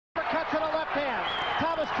to the left hand.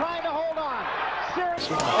 Thomas trying to hold on.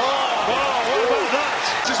 Serious. What about that?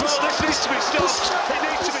 As well, this needs to be stopped. It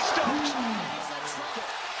needs to be stopped.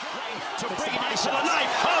 To bring it to the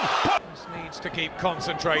knife. Needs to keep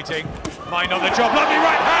concentrating. Mind on the job. Lovely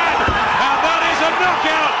right hand. And that is a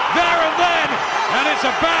knockout there and then. And it's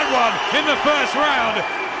a bad one in the first round.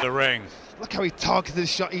 The ring. Look how he targeted the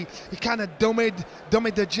shot. He kind of dummied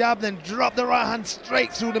the jab, then dropped the right hand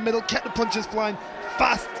straight through the middle, kept the punches flying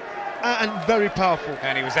fast and very powerful.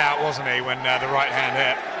 And he was out, wasn't he, when the right hand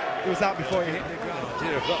hit? He was out before he hit the ground.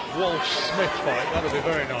 Dear, if that Walsh-Smith fight, that would be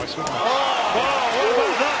very nice, wouldn't it? What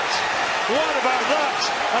about that? What about that?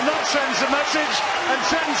 And that sends a message and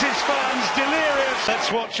sends his fans delirious. Let's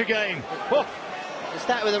watch again. It's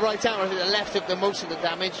that with the right hand, or I think the left took the most of the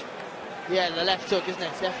damage. Yeah, the left hook, isn't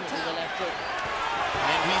it? Definitely the left hook.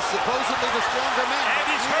 And he's supposedly the stronger man. And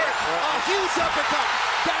he's hurt. A huge uppercut.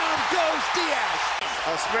 Down goes Diaz.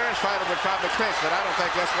 A Spears fighter would probably clinch, but I don't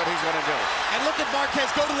think that's what he's going to do. And look at Marquez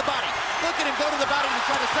go to the body. Look at him go to the body and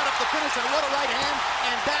try to set up the finish. And what a right hand.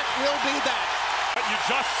 And that will be that. What you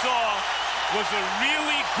just saw was a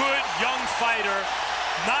really good young fighter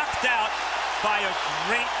knocked out by a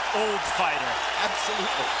great old fighter.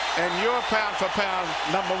 Absolutely. And you're pound for pound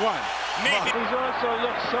 #1. Maybe. He's also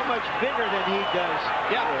looks so much bigger than he does.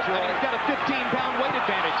 Yeah, and he's got a 15-pound weight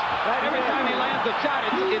advantage. Every time he lands a shot,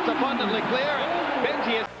 it's abundantly clear.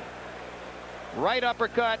 Benji is right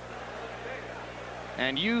uppercut,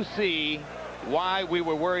 and you see why we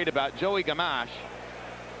were worried about Joey Gamache,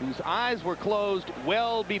 whose eyes were closed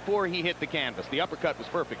well before he hit the canvas. The uppercut was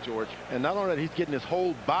perfect, George. And not only that, he's getting his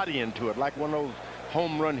whole body into it, like one of those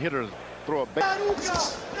home run hitters throw a big.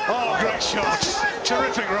 Oh, great shot.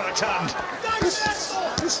 Terrific right hand. Body shots.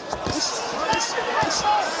 And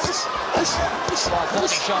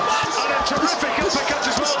a terrific uppercut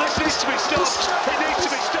as well. This needs to be stopped. It needs to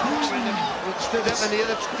be stopped. Stood up and the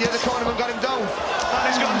other cornerman got him down. And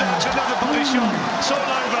he's gone down to another body shot. It's all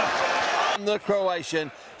over. The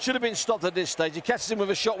Croatian should have been stopped at this stage. He catches him with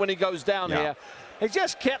a shot when he goes down here. He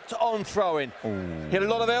just kept on throwing. Hit a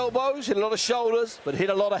lot of elbows, hit a lot of shoulders, but hit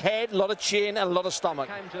a lot of head, a lot of chin, and a lot of stomach.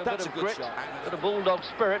 That's a good shot. Got a bulldog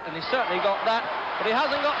spirit, and he certainly got that. But he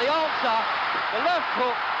hasn't got the answer. The left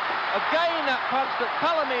hook. Again, that punch that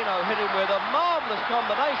Palomino hit him with. A marvellous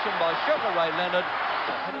combination by Sugar Ray Leonard.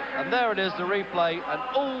 And there it is, the replay.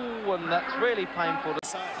 And that's really painful. Of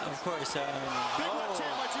course. That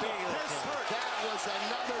was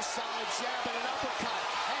another side jab and an uppercut.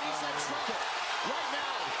 And he's in trouble. Right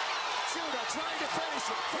now, Judah trying to finish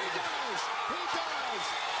it. He does.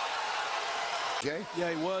 Jay? Yeah,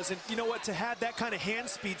 he was. And you know what? To have that kind of hand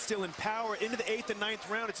speed still in power into the 8th and 9th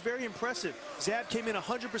round, it's very impressive. Zab came in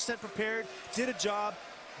 100% prepared, did a job,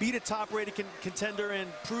 beat a top-rated contender,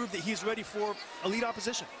 and proved that he's ready for elite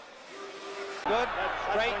opposition. Good,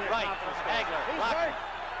 straight right. Hagler. He's hurt.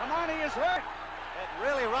 Kamani is hurt. It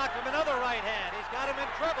really rocked him. Another right hand. He's got him in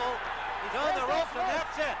trouble. He's on the ropes, and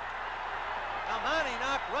that's it. Kamani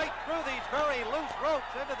knocked right through these very loose ropes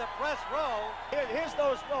into the press row. Here's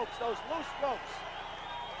those ropes, those loose ropes.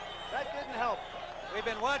 That didn't help. We've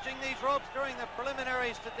been watching these ropes during the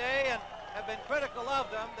preliminaries today and have been critical of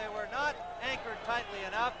them. They were not anchored tightly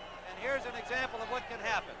enough, and here's an example of what can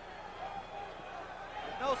happen.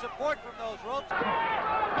 There's no support from those ropes.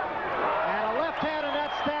 And a left hand, and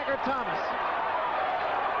that staggered Thomas.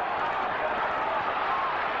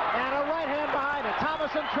 And a right hand behind it.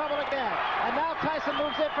 Thomas in trouble again. And now Tyson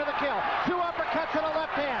moves in for the kill. 2 uppercuts and a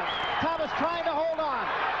left hand. Thomas trying to hold on.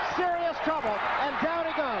 Serious trouble. And down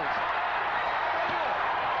he goes.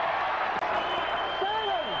 7,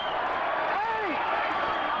 8,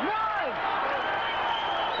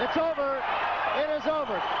 9. It's over. It is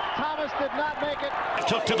over. Thomas did not make it.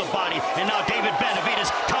 Took to the body, and now David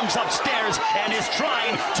Benavidez comes upstairs and is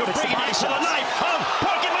trying to bring it to the knife of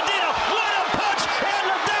Pocket Medina. What a punch!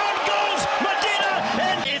 And down goes Medina,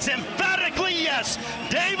 and it's emphatically yes.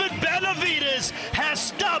 David Benavidez has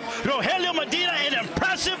stopped Rogelio Medina in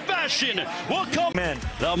impressive fashion. Will come in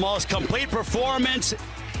the most complete performance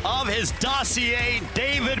of his dossier.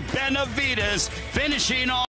 David Benavidez finishing off.